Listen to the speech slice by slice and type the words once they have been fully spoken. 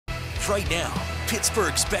right now.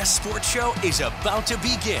 Pittsburgh's best sports show is about to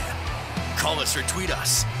begin. Call us or tweet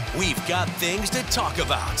us. We've got things to talk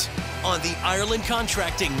about on the Ireland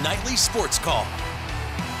Contracting Nightly Sports Call.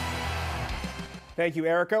 Thank you,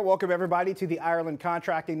 Erica. Welcome, everybody, to the Ireland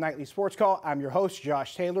Contracting Nightly Sports Call. I'm your host,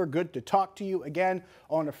 Josh Taylor. Good to talk to you again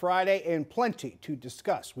on a Friday, and plenty to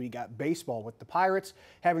discuss. We got baseball with the Pirates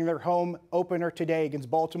having their home opener today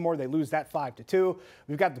against Baltimore. They lose that 5-2.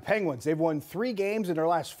 We've got the Penguins. They've won 3 games in their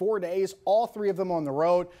last 4 days, all 3 of them on the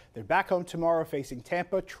road. They're back home tomorrow facing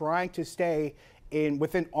Tampa, trying to stay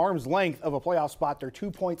within arm's length of a playoff spot. They're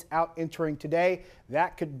 2 points out entering today.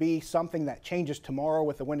 That could be something that changes tomorrow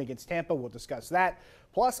with a win against Tampa. We'll discuss that.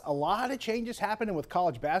 Plus, a lot of changes happening with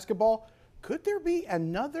college basketball. Could there be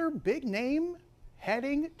another big name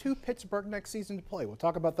heading to Pittsburgh next season to play? We'll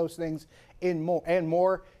talk about those things and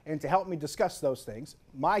more. And to help me discuss those things,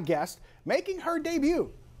 my guest making her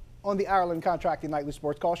debut on the Ireland Contracting Nightly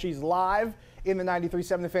Sports Call. She's live in the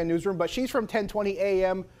 93.7 The Fan newsroom, but she's from 1020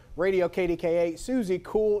 AM Radio KDKA. Susie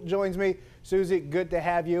Cool joins me. Susie, good to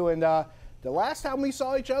have you. And the last time we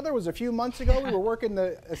saw each other was a few months ago. We were working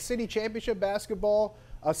the city championship basketball,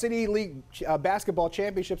 city league basketball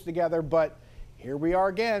championships together. But here we are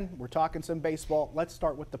again. We're talking some baseball. Let's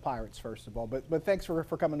start with the Pirates first of all. But thanks for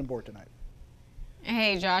coming aboard tonight.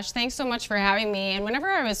 Hey, Josh, thanks so much for having me. And whenever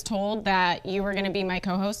I was told that you were going to be my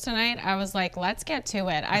co-host tonight, I was like, let's get to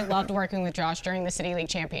it. I loved working with Josh during the City League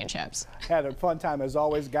Championships. Had a fun time, as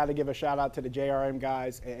always. Got to give a shout-out to the JRM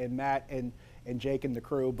guys and Matt and Jake and the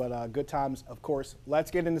crew. But good times, of course.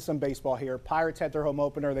 Let's get into some baseball here. Pirates had their home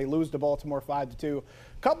opener. They lose to Baltimore 5-2.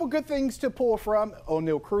 Couple good things to pull from.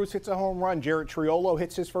 O'Neal Cruz hits a home run. Jarrett Triolo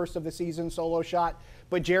hits his first of the season solo shot.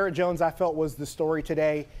 But Jarrett Jones, I felt, was the story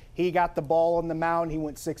today. He got the ball on the mound. He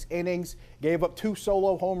went 6 innings, gave up 2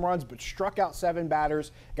 solo home runs, but struck out 7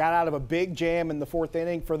 batters, got out of a big jam in the 4th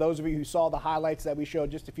inning. For those of you who saw the highlights that we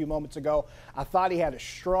showed just a few moments ago, I thought he had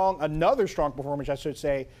another strong performance, I should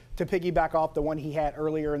say, to piggyback off the one he had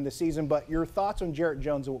earlier in the season. But your thoughts on Jarrett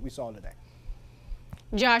Jones and what we saw today?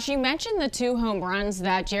 Josh, you mentioned the 2 home runs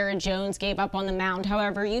that Jarrett Jones gave up on the mound.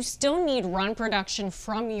 However, you still need run production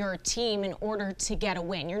from your team in order to get a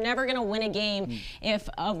win. You're never going to win a game if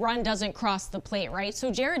a run doesn't cross the plate, right?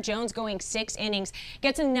 So Jarrett Jones going 6 innings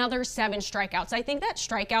gets another 7 strikeouts. I think that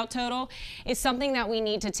strikeout total is something that we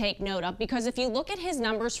need to take note of, because if you look at his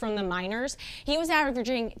numbers from the minors, he was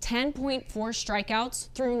averaging 10.4 strikeouts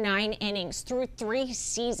through 9 innings through 3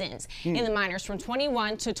 seasons in the minors from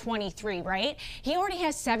 21 to 23, right? He already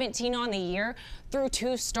has 17 on the year through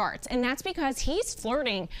 2 starts, and that's because he's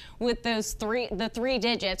flirting with the 3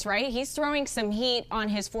 digits, right? He's throwing some heat on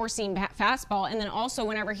his 4-seam fastball, and then also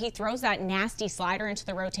whenever he throws that nasty slider into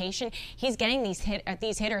the rotation, he's getting these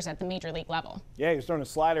hitters at the major league level. Yeah, he was throwing a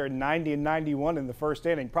slider at 90 and 91 in the 1st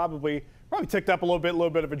inning. Probably ticked up a little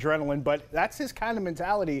bit of adrenaline, but that's his kind of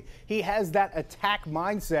mentality. He has that attack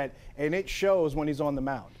mindset, and it shows when he's on the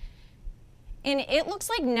mound. And it looks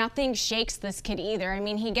like nothing shakes this kid either. I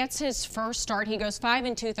mean, he gets his first start. He goes 5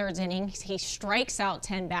 2/3 innings. He strikes out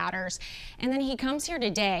 10 batters. And then he comes here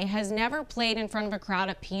today, has never played in front of a crowd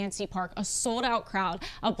at PNC Park, a sold-out crowd,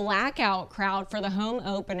 a blackout crowd for the home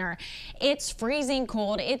opener. It's freezing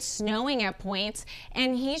cold. It's snowing at points.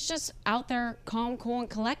 And he's just out there calm, cool, and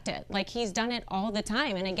collected. Like he's done it all the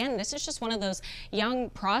time. And again, this is just one of those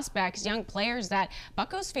young prospects, young players that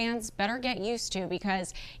Buccos fans better get used to,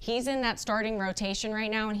 because he's in that starting rotation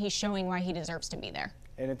right now, and he's showing why he deserves to be there.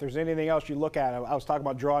 And if there's anything else you look at, I was talking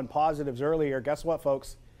about drawing positives earlier. Guess what,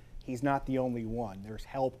 folks? He's not the only one. There's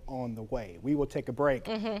help on the way. We will take a break,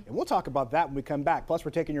 and we'll talk about that when we come back. Plus,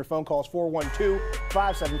 we're taking your phone calls,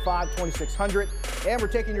 412-575-2600, and we're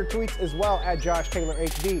taking your tweets as well at Josh Taylor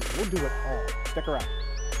HD. We'll do it all. Stick around.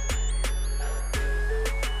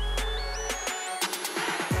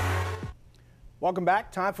 Welcome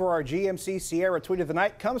back. Time for our GMC Sierra tweet of the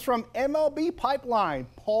night. Comes from MLB Pipeline.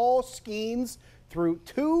 Paul Skeens through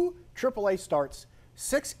 2 AAA starts,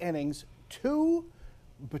 6 innings, 2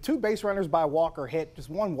 base runners by walk or hit, just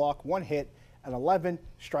 1 walk, 1 hit, and 11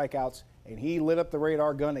 strikeouts. And he lit up the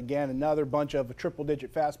radar gun again. Another bunch of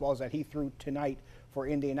triple-digit fastballs that he threw tonight for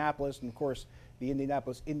Indianapolis. And, of course, the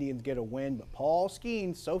Indianapolis Indians get a win. But Paul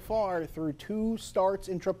Skeens, so far, through 2 starts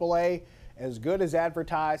in AAA, as good as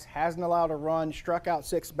advertised, hasn't allowed a run, struck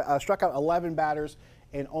out 11 batters,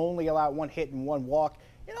 and only allowed 1 hit and 1 walk.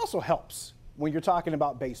 It also helps when you're talking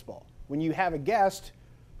about baseball, when you have a guest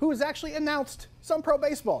who has actually announced some pro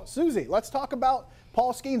baseball. Susie, let's talk about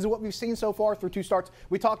Paul Skeens and what we've seen so far through 2 starts.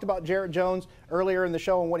 We talked about Jarrett Jones earlier in the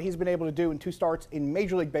show and what he's been able to do in 2 starts in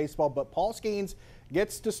Major League Baseball, but Paul Skeens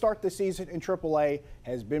gets to start the season in AAA,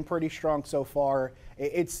 has been pretty strong so far.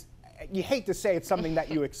 you hate to say it's something that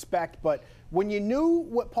you expect, but when you knew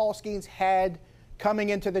what Paul Skeens had coming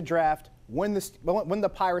into the draft, when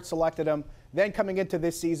the Pirates selected him, then coming into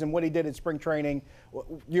this season, what he did in spring training,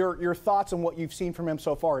 your thoughts on what you've seen from him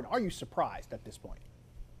so far, and are you surprised at this point?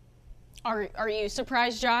 Are you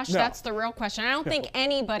surprised, Josh? No. That's the real question. I don't think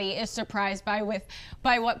anybody is surprised by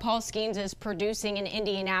what Paul Skeens is producing in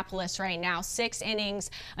Indianapolis right now. 6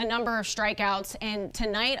 innings, a number of strikeouts, and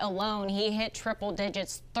tonight alone he hit triple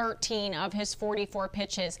digits, 13 of his 44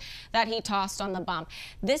 pitches that he tossed on the bump.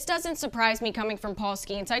 This doesn't surprise me coming from Paul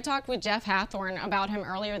Skeens. I talked with Jeff Hathorn about him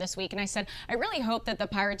earlier this week, and I said, I really hope that the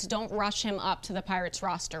Pirates don't rush him up to the Pirates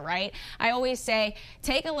roster, right? I always say,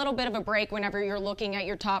 take a little bit of a break whenever you're looking at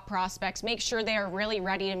your top prospects. Make sure they are really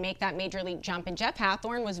ready to make that major league jump. And Jeff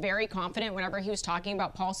Hathorn was very confident whenever he was talking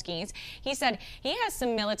about Paul Skeens. He said he has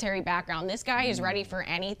some military background. This guy is ready for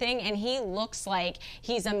anything, and he looks like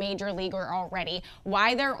he's a major leaguer already.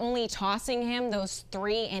 Why they're only tossing him those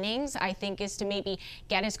 3 innings, I think, is to maybe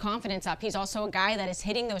get his confidence up. He's also a guy that is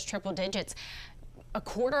hitting those triple digits a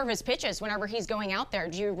quarter of his pitches whenever he's going out there.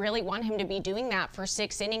 Do you really want him to be doing that for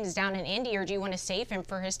 6 innings down in Indy, or do you want to save him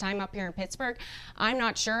for his time up here in Pittsburgh? I'm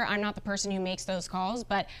not sure. I'm not the person who makes those calls,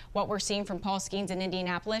 but what we're seeing from Paul Skeens in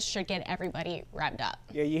Indianapolis should get everybody revved up.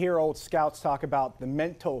 Yeah, you hear old scouts talk about the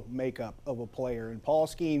mental makeup of a player, and Paul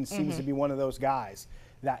Skeens seems to be one of those guys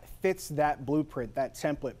that fits that blueprint, that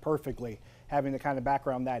template perfectly, having the kind of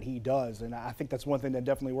background that he does. And I think that's one thing that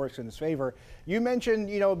definitely works in his favor. You mentioned,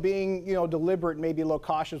 being, deliberate, maybe a little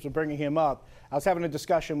cautious with bringing him up. I was having a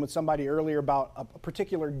discussion with somebody earlier about a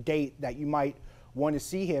particular date that you might want to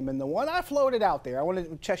see him. And the one I floated out there, I want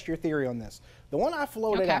to test your theory on this. The one I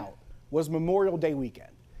floated out was Memorial Day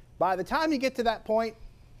weekend. By the time you get to that point,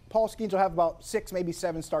 Paul Skeens will have about 6, maybe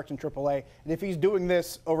 7 starts in AAA. And if he's doing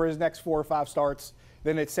this over his next 4 or 5 starts,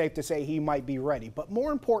 then it's safe to say he might be ready. But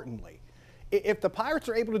more importantly, if the Pirates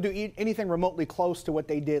are able to do anything remotely close to what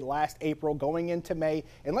they did last April going into May,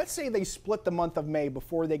 and let's say they split the month of May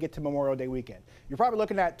before they get to Memorial Day weekend, you're probably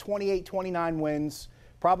looking at 28, 29 wins,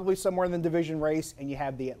 probably somewhere in the division race, and you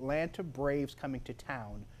have the Atlanta Braves coming to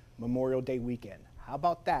town Memorial Day weekend. How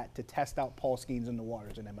about that to test out Paul Skeens in the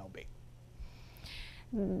waters in MLB?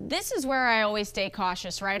 This is where I always stay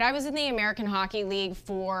cautious, right? I was in the American Hockey League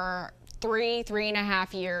for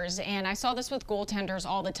 3.5 years, and I saw this with goaltenders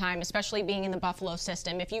all the time, especially being in the Buffalo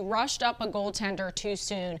system. If you rushed up a goaltender too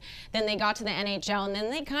soon, then they got to the NHL, and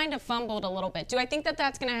then they kind of fumbled a little bit. Do I think that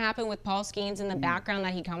that's going to happen with Paul Skeens in the background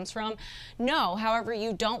that he comes from? No. However,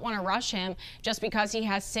 you don't want to rush him just because he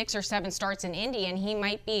has 6 or 7 starts in Indy, and he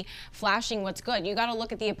might be flashing what's good. You got to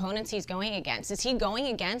look at the opponents he's going against. Is he going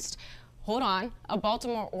against, hold on, a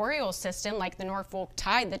Baltimore Orioles system like the Norfolk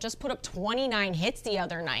Tide that just put up 29 hits the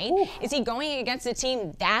other night? Ooh. Is he going against a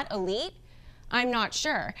team that elite? I'm not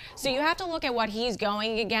sure. So you have to look at what he's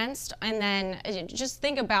going against and then just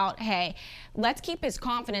think about, hey, let's keep his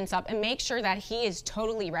confidence up and make sure that he is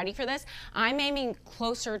totally ready for this. I'm aiming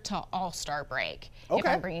closer to All-Star break if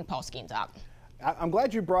I'm bringing Paul Skeens up. I'm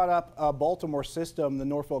glad you brought up Baltimore system, the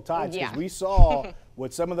Norfolk Tides, because we saw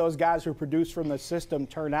what some of those guys who produced from the system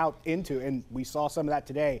turn out into, and we saw some of that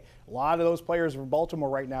today. A lot of those players from Baltimore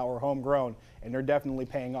right now are homegrown, and they're definitely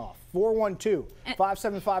paying off.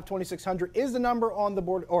 412-575-2600 is the number on the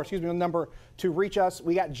board, or excuse me, the number to reach us.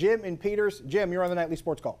 We got Jim in Peters. Jim, you're on the Nightly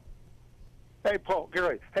Sports Call. Hey, Paul,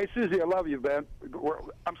 Gary. Hey, Susie, I love you, man.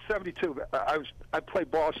 I'm 72. I played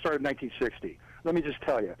ball, started in 1960. Let me just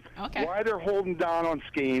tell you why they're holding down on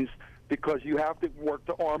Skeens, because you have to work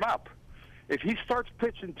the arm up. If he starts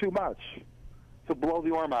pitching too much, he'll blow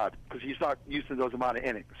the arm out because he's not used to those amount of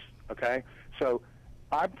innings, okay? So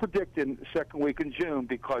I'm predicting the second week in June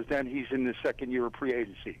because then he's in the second year of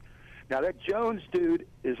pre-agency. Now, that Jones dude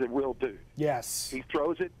is a real dude. Yes. He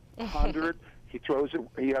throws it 100. He throws it.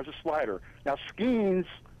 He has a slider. Now, Skeens,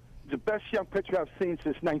 the best young pitcher I've seen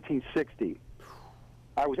since 1960.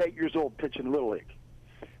 I was 8 years old pitching Little League.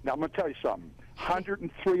 Now, I'm going to tell you something.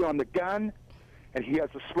 103 on the gun, and he has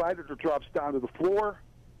a slider that drops down to the floor.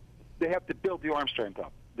 They have to build the arm strength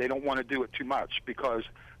up. They don't want to do it too much because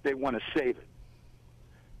they want to save it.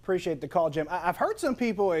 Appreciate the call, Jim. I've heard some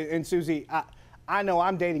people, and Susie, I know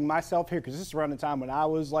I'm dating myself here because this is around the time when I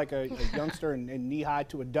was like a youngster and knee-high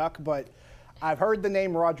to a duck, but I've heard the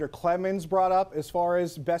name Roger Clemens brought up as far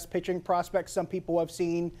as best pitching prospects some people have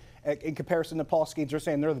seen in comparison to Paul Skeens. They're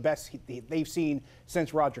saying they're the best they've seen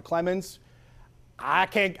since Roger Clemens. I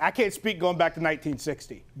can't speak going back to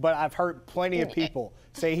 1960, but I've heard plenty of people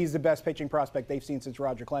say he's the best pitching prospect they've seen since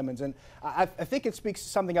Roger Clemens. And I think it speaks to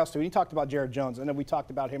something else, too. He talked about Jared Jones. I know we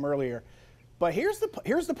talked about him earlier. But here's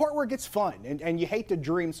the part where it gets fun, and you hate to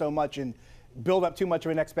dream so much and build up too much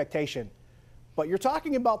of an expectation. But you're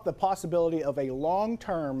talking about the possibility of a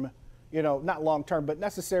long-term, not long-term, but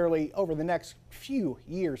necessarily over the next few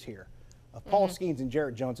years here, of Paul Skeens and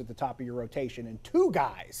Jarrett Jones at the top of your rotation, and two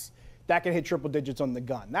guys that can hit triple digits on the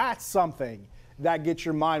gun. That's something that gets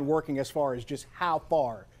your mind working as far as just how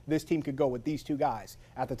far this team could go with these two guys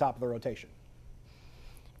at the top of the rotation.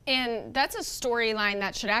 And that's a storyline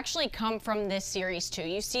that should actually come from this series, too.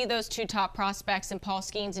 You see those two top prospects in Paul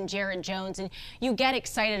Skeens and Jarrett Jones, and you get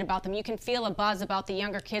excited about them. You can feel a buzz about the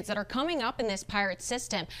younger kids that are coming up in this Pirates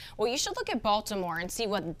system. Well, you should look at Baltimore and see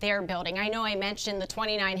what they're building. I know I mentioned the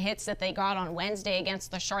 29 hits that they got on Wednesday against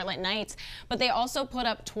the Charlotte Knights, but they also put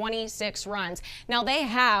up 26 runs. Now, they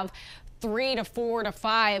have 3 to 4 to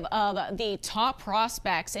 5 of the top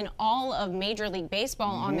prospects in all of Major League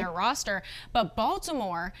Baseball on their roster. But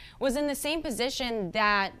Baltimore was in the same position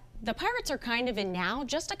that the Pirates are kind of in now,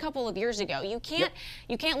 just a couple of years ago. You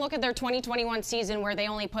can't look at their 2021 season where they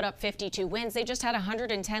only put up 52 wins. They just had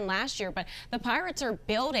 110 last year. But the Pirates are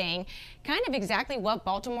building kind of exactly what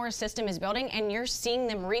Baltimore's system is building, and you're seeing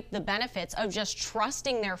them reap the benefits of just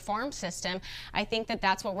trusting their farm system. I think that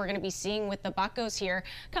that's what we're going to be seeing with the Buccos here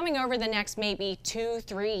coming over the next maybe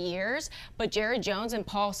 2-3 years. But Jarrett Jones and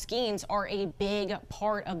Paul Skeens are a big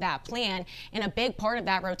part of that plan and a big part of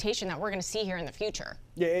that rotation that we're going to see here in the future.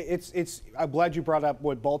 Yeah, I'm glad you brought up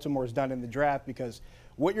what Baltimore's done in the draft, because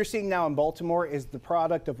what you're seeing now in Baltimore is the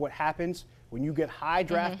product of what happens when you get high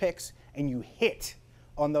draft picks and you hit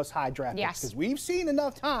on those high draft picks. Because we've seen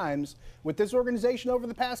enough times with this organization over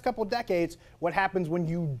the past couple decades what happens when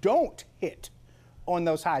you don't hit on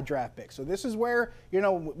those high draft picks. So this is where,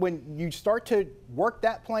 when you start to work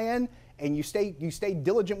that plan and you stay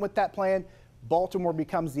diligent with that plan, Baltimore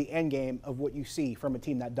becomes the end game of what you see from a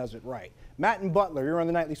team that does it right. Matt and Butler, you're on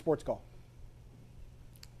the Nightly Sports Call.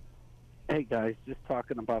 Hey, guys, just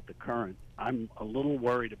talking about the current. I'm a little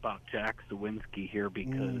worried about Jack Sawinski here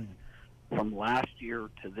because from last year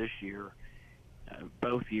to this year,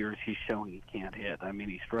 both years he's showing he can't hit. I mean,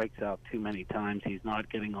 he strikes out too many times. He's not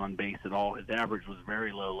getting on base at all. His average was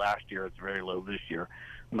very low last year. It's very low this year.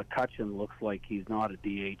 McCutchen looks like he's not a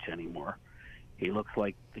DH anymore. He looks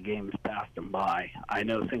like the game's passed him by. I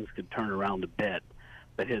know things could turn around a bit,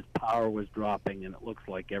 but his power was dropping, and it looks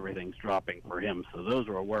like everything's dropping for him. So those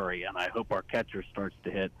are a worry, and I hope our catcher starts to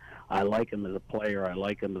hit. I like him as a player. I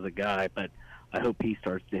like him as a guy, but I hope he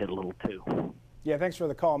starts to hit a little too. Yeah, thanks for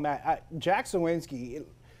the call, Matt. Jack Sawinski,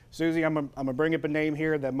 Susie, I'm going to bring up a name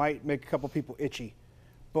here that might make a couple people itchy.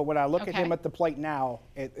 But when I look at him at the plate now,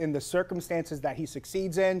 in the circumstances that he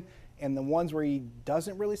succeeds in and the ones where he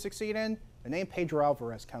doesn't really succeed in, the name Pedro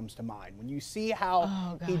Alvarez comes to mind. When you see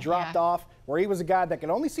how he dropped off, where he was a guy that could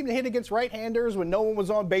only seem to hit against right-handers when no one was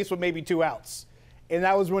on base with maybe 2 outs. And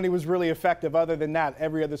that was when he was really effective. Other than that,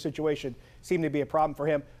 every other situation seemed to be a problem for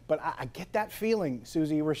him. But I get that feeling,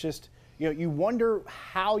 Susie, where it's just, you wonder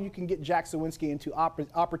how you can get Jack Sawinski into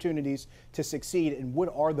opportunities to succeed, and what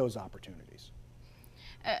are those opportunities?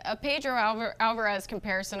 A Pedro Alvarez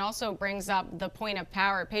comparison also brings up the point of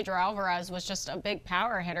power. Pedro Alvarez was just a big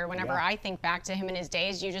power hitter. Whenever I think back to him in his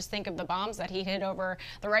days, you just think of the bombs that he hit over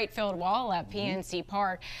the right field wall at PNC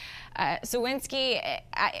Park. Sawinski,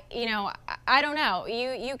 I don't know.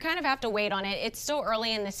 You kind of have to wait on it. It's so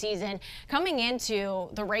early in the season. Coming into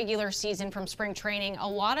the regular season from spring training, a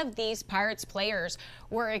lot of these Pirates players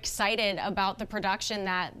were excited about the production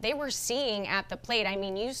that they were seeing at the plate. I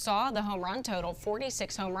mean, you saw the home run total,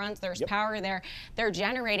 46 home runs. There's power there. They're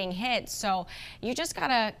generating hits. So you just got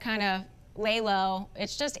to kind of lay low.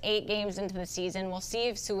 It's just 8 games into the season. We'll see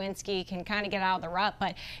if Sawinski can kind of get out of the rut.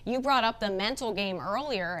 But you brought up the mental game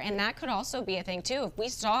earlier, and that could also be a thing too. If we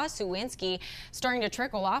saw Sawinski starting to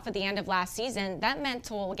trickle off at the end of last season, that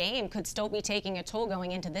mental game could still be taking a toll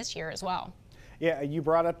going into this year as well. Yeah, you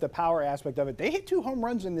brought up the power aspect of it. They hit 2 home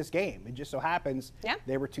runs in this game. It just so happens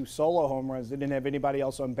they were 2 solo home runs. They didn't have anybody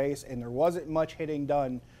else on base, and there wasn't much hitting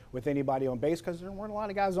done with anybody on base because there weren't a lot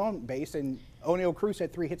of guys on base. And Oneil Cruz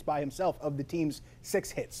had 3 hits by himself of the team's 6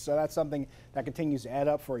 hits. So that's something that continues to add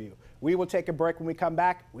up for you. We will take a break. When we come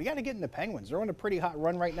back, we got to get in the Penguins. They're on a pretty hot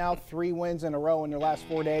run right now, 3 wins in a row in their last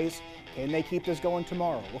 4 days. Can they keep this going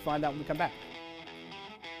tomorrow? We'll find out when we come back.